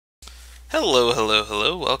Hello, hello,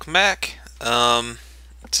 hello. Welcome back. To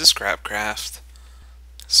ScrapCraft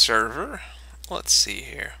server. Let's see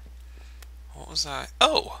here. What was I?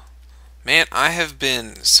 Oh, man, I have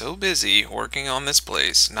been so busy working on this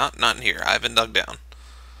place. Not in here. I haven't dug down.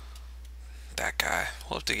 That guy.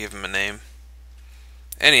 We'll have to give him a name.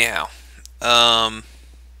 Anyhow, um,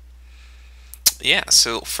 yeah.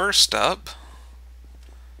 So first up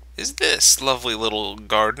is this lovely little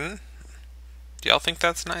garden. Do y'all think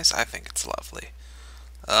that's nice? I think it's lovely.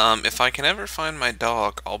 If I can ever find my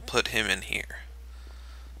dog, I'll put him in here.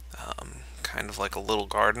 Kind of like a little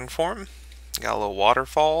garden for him. Got a little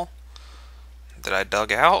waterfall that I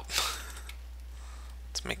dug out.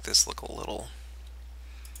 Let's make this look a little,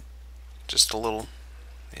 just a little,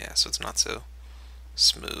 yeah, so it's not so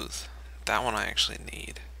smooth. That one I actually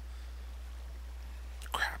need.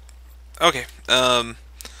 Crap. Okay,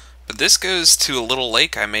 but this goes to a little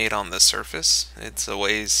lake I made on the surface. It's a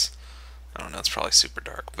ways, I don't know, it's probably super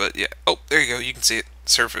dark, but yeah. Oh, there you go, you can see it.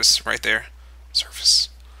 Surface, right there. Surface.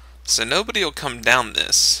 So nobody will come down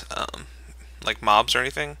this, like mobs or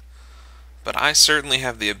anything, but I certainly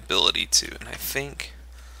have the ability to, and I think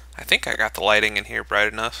I got the lighting in here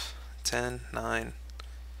bright enough. 10, 9,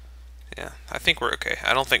 yeah, I think we're okay.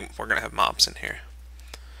 I don't think we're gonna have mobs in here.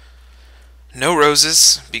 No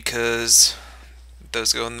roses, because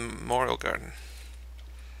those go in the memorial garden.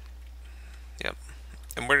 Yep.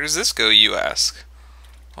 And where does this go, you ask?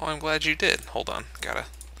 Oh, I'm glad you did. Hold on, gotta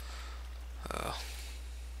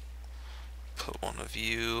put one of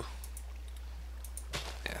you.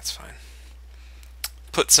 Yeah, that's fine.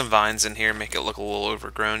 Put some vines in here, make it look a little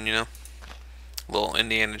overgrown, you know? A little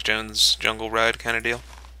Indiana Jones jungle ride kind of deal.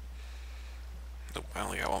 Oh, I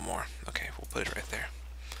only got one more. Okay, we'll put it right there.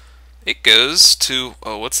 It goes to,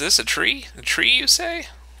 oh, what's this, a tree? A tree, you say?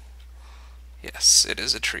 Yes, it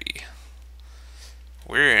is a tree.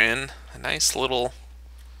 We're in a nice little,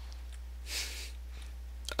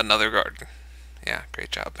 another garden. Yeah,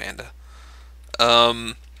 great job, Panda.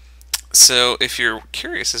 So if you're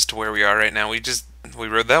curious as to where we are right now, we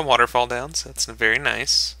rode that waterfall down, so that's very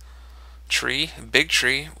nice. Tree, big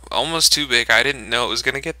tree, almost too big. I didn't know it was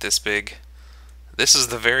gonna get this big. This is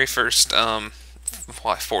the very first, well,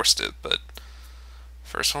 I forced it, but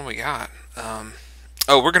first one we got.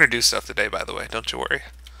 Oh, we're gonna do stuff today, by the way, don't you worry.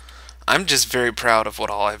 I'm just very proud of what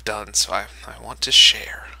all I've done, so I want to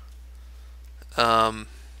share.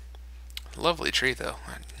 Lovely tree, though.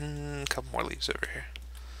 A couple more leaves over here.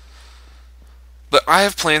 But I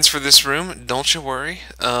have plans for this room, don't you worry.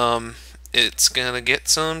 It's gonna get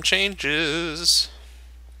some changes.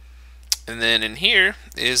 And then in here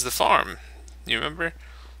is the farm. You remember?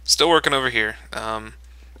 Still working over here. I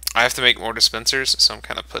have to make more dispensers, so I'm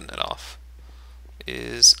kind of putting it off.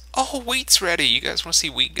 Oh, wheat's ready. You guys want to see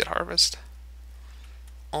wheat get harvest?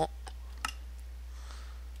 Oh,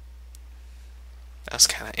 that's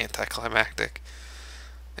kind of anticlimactic.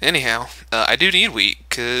 Anyhow, I do need wheat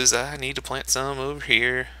because I need to plant some over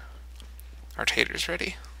here. Are taters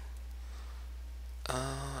ready?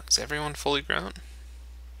 Is everyone fully grown?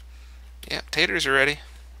 Yeah, taters are ready.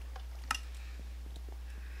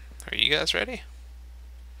 Are you guys ready?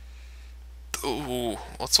 Ooh,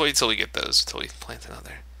 let's wait till we get those, until we plant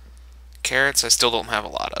another. Carrots, I still don't have a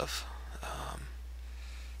lot of.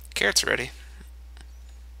 Carrots are ready.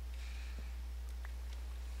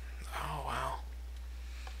 Oh, wow.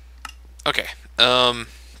 Okay,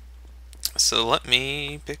 so let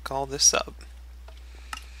me pick all this up.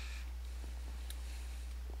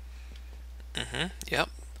 Yep,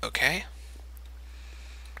 okay.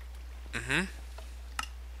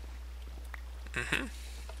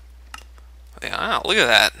 Yeah, look at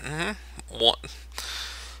that. What?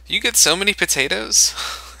 You get so many potatoes?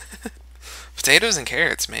 Potatoes and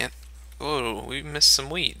carrots, man. Oh, we missed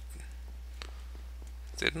some wheat.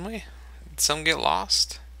 Didn't we? Did some get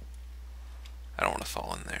lost? I don't want to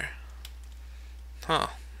fall in there. Huh.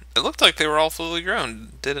 It looked like they were all fully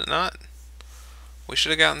grown, did it not? We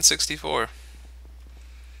should have gotten 64.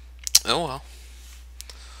 Oh well.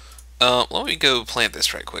 Let me go plant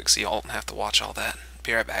this right quick so y'all don't have to watch all that.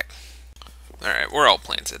 Be right back. Alright, we're all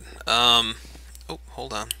planted. Oh,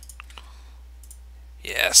 hold on.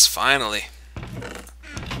 Yes, finally.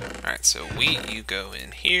 Alright, so wheat, you go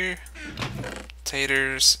in here.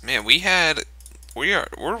 Taters. Man, we're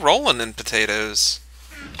rolling in potatoes.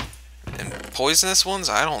 And poisonous ones,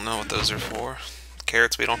 I don't know what those are for.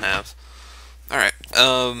 Carrots we don't have. Alright,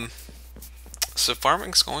 so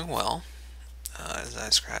farming's going well. As I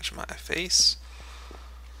scratch my face.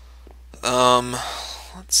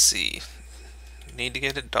 Let's see. Need to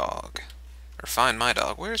get a dog. Or find my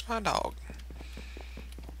dog. Where's my dog?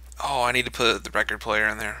 Oh, I need to put the record player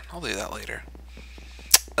in there. I'll do that later.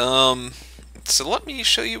 So let me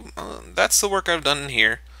show you. That's the work I've done in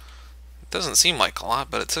here. It doesn't seem like a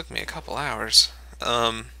lot, but it took me a couple hours.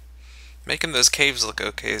 Making those caves look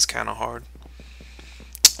okay is kind of hard.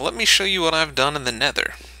 Let me show you what I've done in the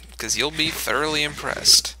Nether, because you'll be thoroughly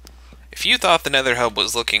impressed. If you thought the Nether hub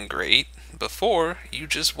was looking great before, you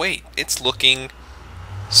just wait. It's looking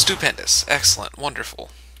stupendous, excellent, wonderful,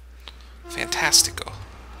 fantastico,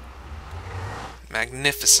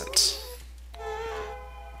 magnificent.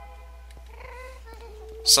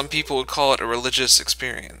 Some people would call it a religious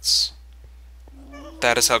experience.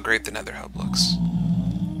 That is how great the Nether hub looks.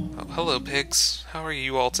 Oh, hello pigs. How are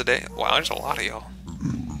you all today? Wow, there's a lot of y'all.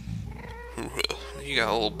 You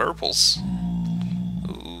got little burples.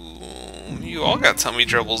 Ooh, you all got tummy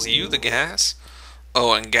troubles. You, the gas.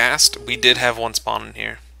 Oh, and gassed, we did have one spawn in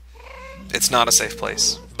here. It's not a safe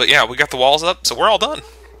place. But yeah, we got the walls up, so we're all done.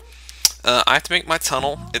 I have to make my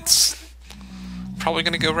tunnel. It's probably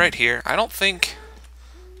going to go right here. I don't think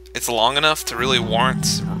it's long enough to really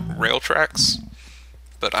warrant rail tracks,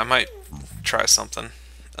 but I might try something.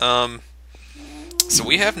 So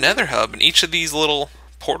we have Nether hub, and each of these little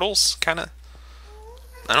portals, kind of,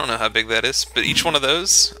 I don't know how big that is, but each one of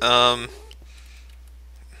those,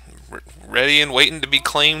 ready and waiting to be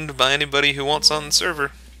claimed by anybody who wants on the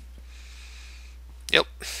server. Yep.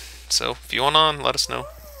 So if you want on, let us know.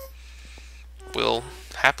 We'll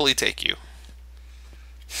happily take you.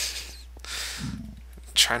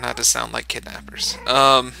 Try not to sound like kidnappers.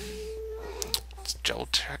 Let's double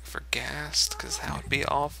check for gas, because that would be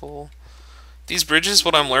awful. These bridges,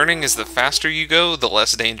 what I'm learning is the faster you go, the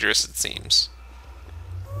less dangerous it seems.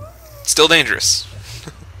 Still dangerous.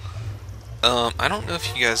 I don't know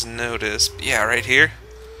if you guys noticed, but yeah, right here,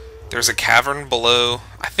 there's a cavern below.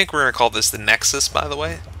 I think we're going to call this the Nexus, by the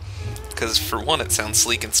way, because for one, it sounds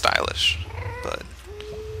sleek and stylish, but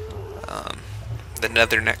the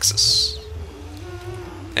Nether Nexus.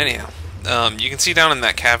 Anyhow, you can see down in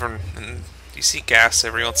that cavern, and you see gas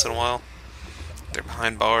every once in a while. They're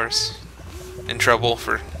behind bars, in trouble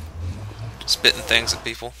for spitting things at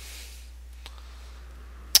people.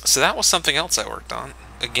 So that was something else I worked on.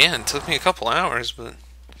 Again, it took me a couple hours, but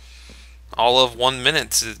all of 1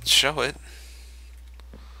 minute to show it.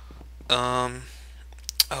 Oh,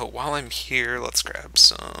 while I'm here, let's grab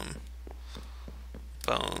some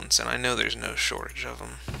bones, and I know there's no shortage of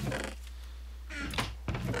them.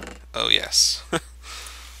 Oh, yes.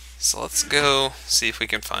 So let's go see if we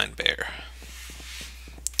can find Bear.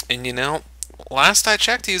 And you know, last I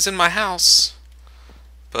checked, he was in my house,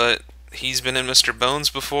 but he's been in Mr. Bones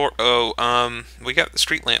before. Oh, we got the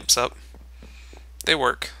street lamps up. They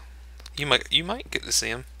work. You might get to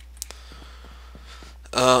see them.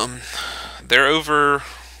 They're over.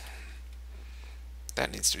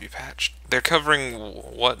 That needs to be patched. They're covering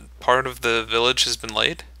what part of the village has been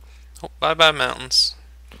laid. Oh, bye-bye mountains.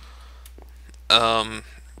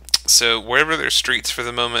 So wherever there's streets for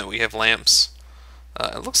the moment, we have lamps.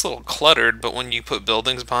 It looks a little cluttered, but when you put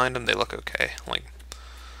buildings behind them, they look okay. Like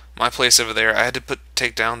my place over there, I had to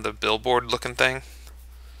take down the billboard-looking thing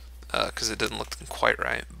because it didn't look quite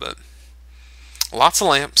right. But lots of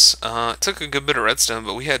lamps. It took a good bit of redstone,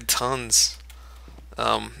 but we had tons.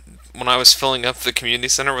 When I was filling up the community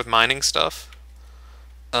center with mining stuff,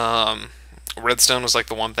 redstone was like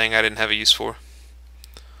the one thing I didn't have a use for.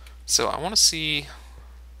 So I want to see.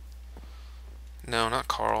 No, not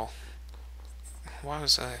Carl. Why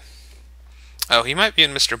was I? Oh, he might be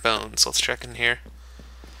in Mr. Bones. Let's check in here.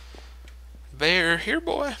 Bear, here,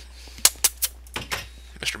 boy.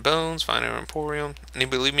 Mr. Bones, Fine Air Emporium.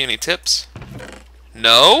 Anybody leave me any tips?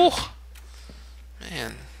 No?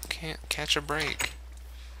 Man, can't catch a break.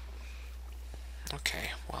 Okay,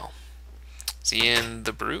 well. Is he in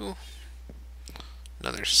the brew?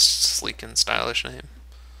 Another sleek and stylish name.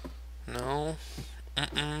 No.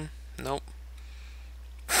 Nope.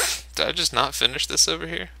 Did I just not finish this over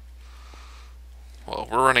here? Well,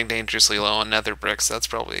 we're running dangerously low on nether bricks. That's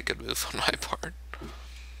probably a good move on my part.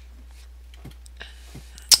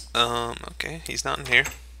 Okay, he's not in here.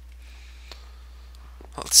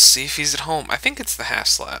 Let's see if he's at home. I think it's the half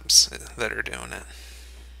slabs that are doing it.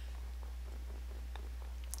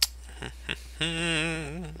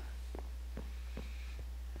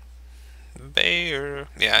 Bear.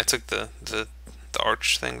 Yeah, I took the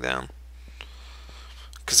arch thing down.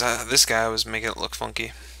 Because this guy was making it look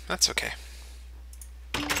funky. That's okay.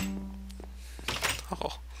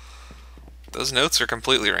 Oh. Those notes are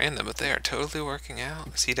completely random, but they are totally working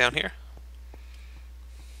out. Is he down here?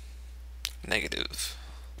 Negative.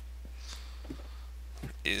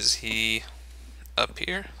 Is he up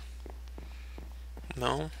here?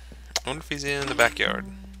 No. I wonder if he's in the backyard.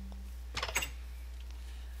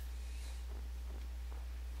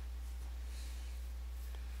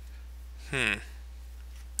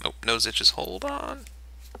 Oh, nose itches. Hold on.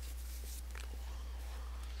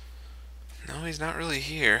 No, he's not really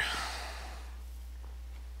here.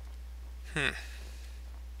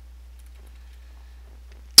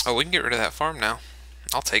 Oh, we can get rid of that farm now.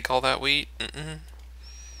 I'll take all that wheat.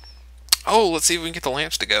 Oh, let's see if we can get the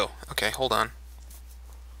lamps to go. Okay, hold on.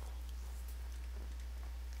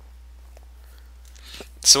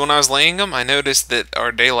 So when I was laying them, I noticed that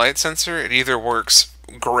our daylight sensor, it either works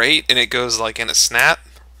great and it goes like in a snap,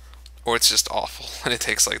 or it's just awful and it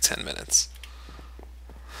takes like 10 minutes.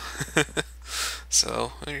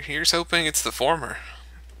 So here's hoping it's the former.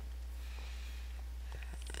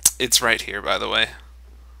 It's right here, by the way.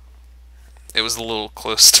 It was a little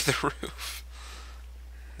close to the roof.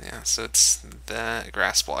 Yeah, so it's that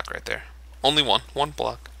grass block right there. Only one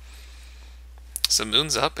block. So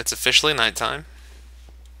moon's up. It's officially nighttime.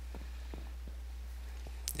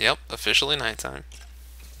 Yep, officially nighttime.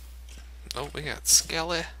 Oh, we got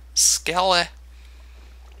Skelly.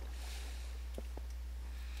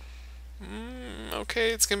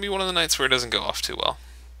 Okay, it's gonna be one of the nights where it doesn't go off too well.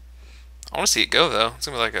 I want to see it go, though. It's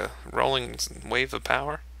gonna be like a rolling wave of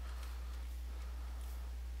power.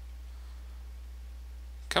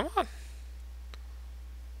 Come on.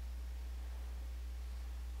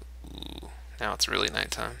 Ooh, now it's really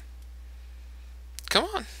nighttime. Come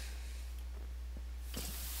on.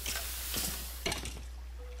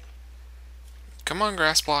 Come on,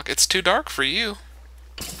 grass block. It's too dark for you.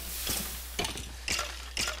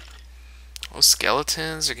 Those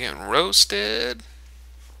skeletons are getting roasted.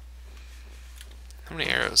 How many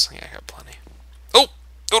arrows? Yeah, I got plenty. Oh!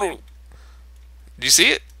 Oh! Did you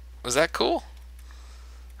see it? Was that cool?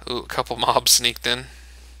 Ooh, a couple mobs sneaked in.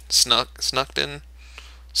 Snucked in.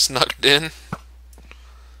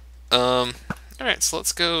 Alright, so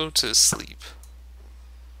let's go to sleep.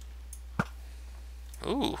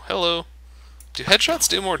 Ooh, hello. Do headshots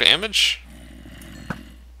do more damage?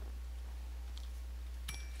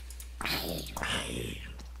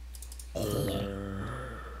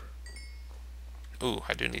 Ooh,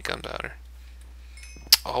 I do need gunpowder.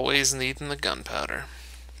 Always needing the gunpowder.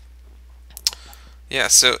 Yeah,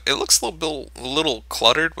 so it looks a little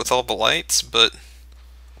cluttered with all the lights, but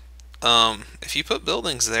if you put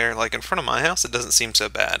buildings there, like in front of my house, it doesn't seem so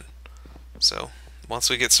bad. So once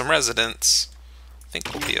we get some residents, I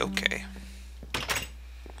think we'll be okay.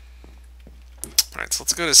 Alright, so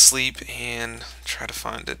let's go to sleep and try to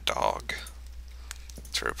find a dog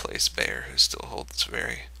to replace Bear, who still holds a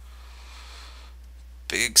very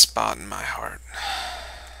big spot in my heart.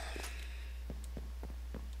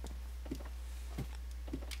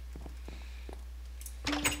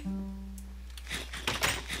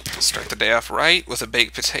 Start the day off right with a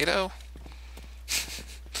baked potato.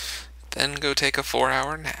 Then go take a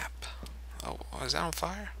 4-hour nap. Oh, is that on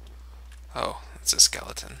fire? Oh, it's a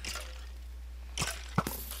skeleton.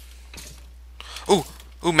 Ooh!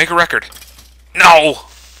 Ooh, make a record! No!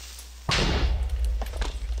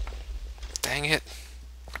 Dang it.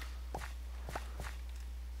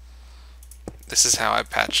 This is how I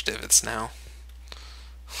patch divots now.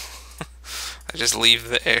 I just leave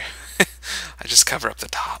the air. I just cover up the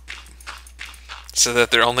top. So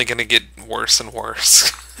that they're only going to get worse and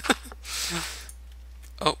worse.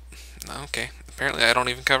 Oh, okay. Apparently I don't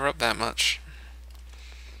even cover up that much.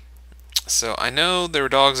 So I know there were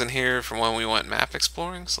dogs in here from when we went map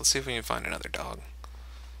exploring, so let's see if we can find another dog.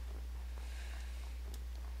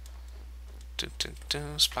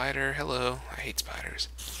 Spider, hello. I hate spiders.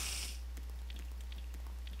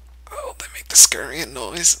 Oh, they make the scurrying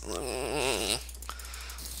noise.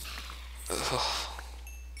 Ugh.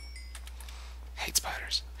 Hate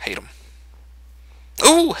spiders. Hate them.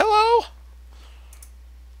 Ooh, hello!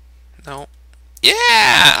 No.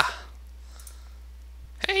 Yeah!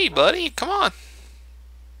 Hey, buddy, come on.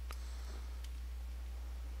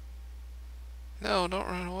 No, don't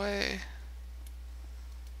run away.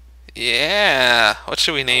 Yeah! What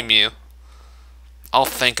should we name you? I'll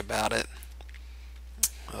think about it.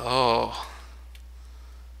 Oh.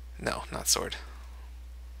 No, not sword.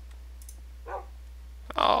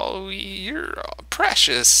 Oh, you're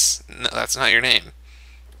precious. No, that's not your name.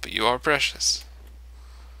 But you are precious.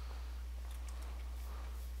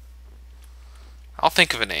 I'll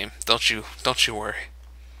think of a name. Don't you worry.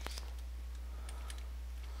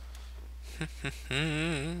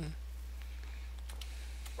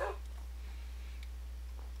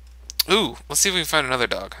 Ooh, let's see if we can find another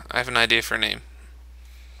dog. I have an idea for a name.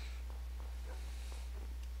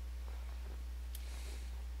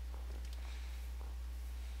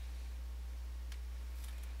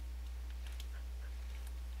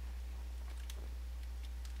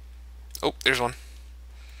 Oh, there's one.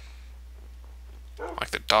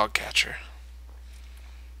 Like the dog catcher.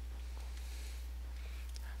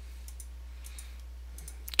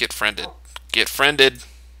 Get friended. Get friended.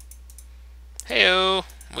 Heyo,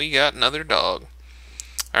 we got another dog.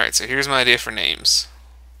 Alright, so here's my idea for names.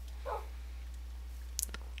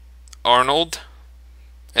 Arnold,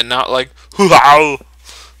 and not like, "Hello,"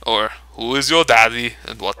 or "Who is your daddy,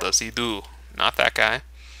 and what does he do?" Not that guy.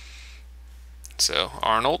 So,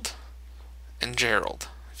 Arnold and Gerald.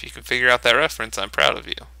 If you can figure out that reference, I'm proud of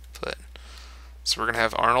you. But so we're going to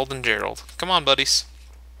have Arnold and Gerald. Come on, buddies.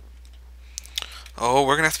 Oh,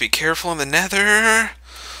 we're going to have to be careful in the nether.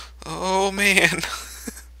 Oh, man.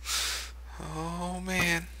 Oh,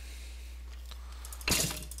 man.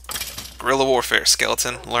 Guerrilla warfare,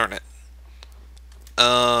 skeleton, learn it.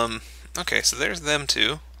 Okay, so there's them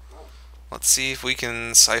two. Let's see if we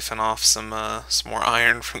can siphon off some more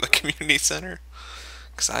iron from the community center.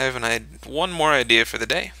 Because I have one more idea for the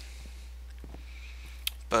day.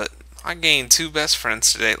 But I gained 2 best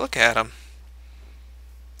friends today. Look at them.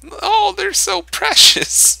 Oh, they're so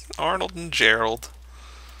precious. Arnold and Gerald.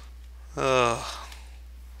 Ugh.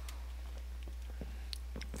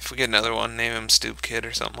 If we get another one, name him Stoop Kid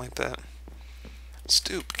or something like that.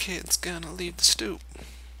 Stoop Kid's gonna leave the stoop.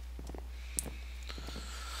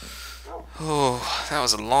 Oh, that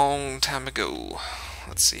was a long time ago.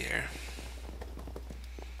 Let's see here.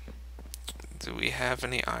 Do we have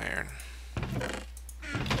any iron?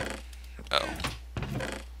 Oh.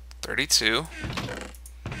 32.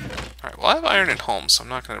 Alright, well I have iron at home, so I'm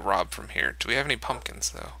not going to rob from here. Do we have any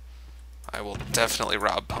pumpkins, though? I will definitely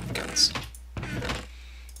rob pumpkins.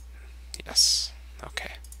 Yes.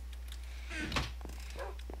 Okay.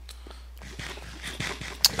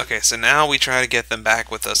 Okay, so now we try to get them back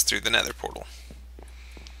with us through the nether portal.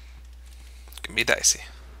 It can be dicey.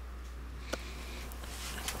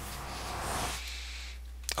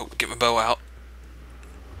 Oh, get my bow out.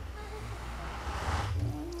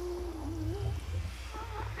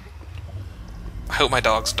 I hope my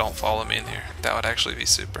dogs don't follow me in here. That would actually be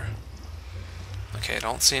super. Okay, I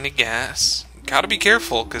don't see any gas. Gotta be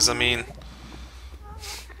careful, because, I mean,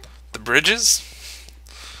 the bridges?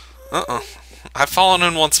 I've fallen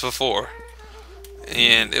in once before,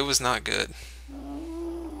 and it was not good.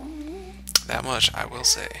 That much I will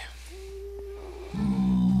say.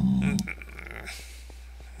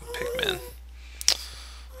 Pigmen.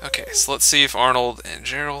 Okay, so let's see if Arnold and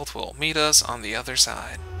Gerald will meet us on the other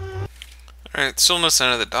side. Alright, still no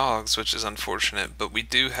sign of the dogs, which is unfortunate, but we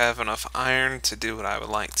do have enough iron to do what I would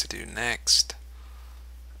like to do next.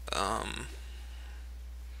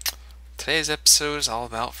 Today's episode is all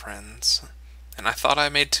about friends. And I thought I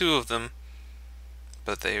made 2 of them,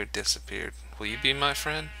 but they disappeared. Will you be my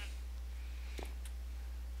friend?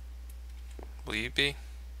 Will you be?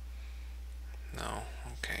 No.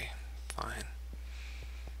 Okay. Fine.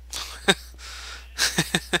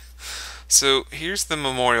 So, here's the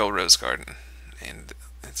Memorial Rose Garden. And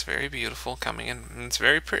it's very beautiful coming in. And it's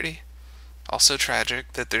very pretty. Also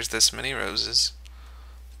tragic that there's this many roses.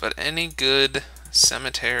 But any good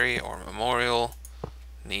cemetery or memorial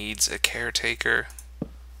needs a caretaker.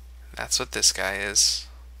 That's what this guy is.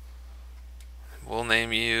 We'll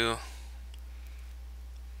name you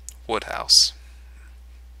Woodhouse.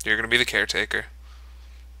 You're gonna be the caretaker.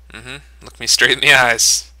 Look me straight in the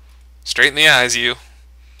eyes. Straight in the eyes, you.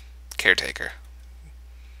 Caretaker.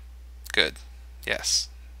 Good. Yes.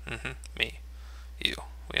 Me. You.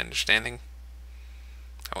 We understanding?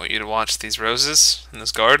 I want you to watch these roses in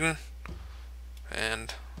this garden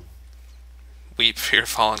and weep for your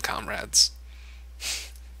fallen comrades.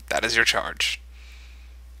 That is your charge.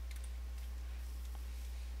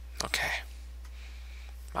 Okay.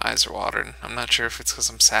 My eyes are watering. I'm not sure if it's because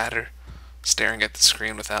I'm sad or staring at the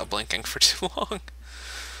screen without blinking for too long.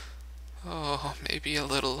 Oh, maybe a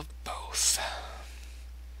little of both.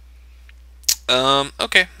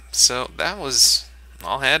 Okay. So that was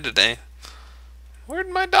all I had today. Where'd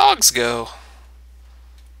my dogs go?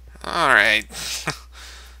 Alright.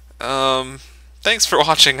 Thanks for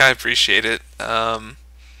watching. I appreciate it.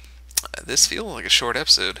 This feels like a short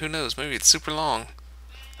episode. Who knows? Maybe it's super long.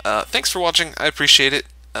 Thanks for watching. I appreciate it.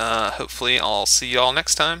 Hopefully I'll see y'all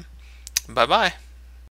next time. Bye-bye.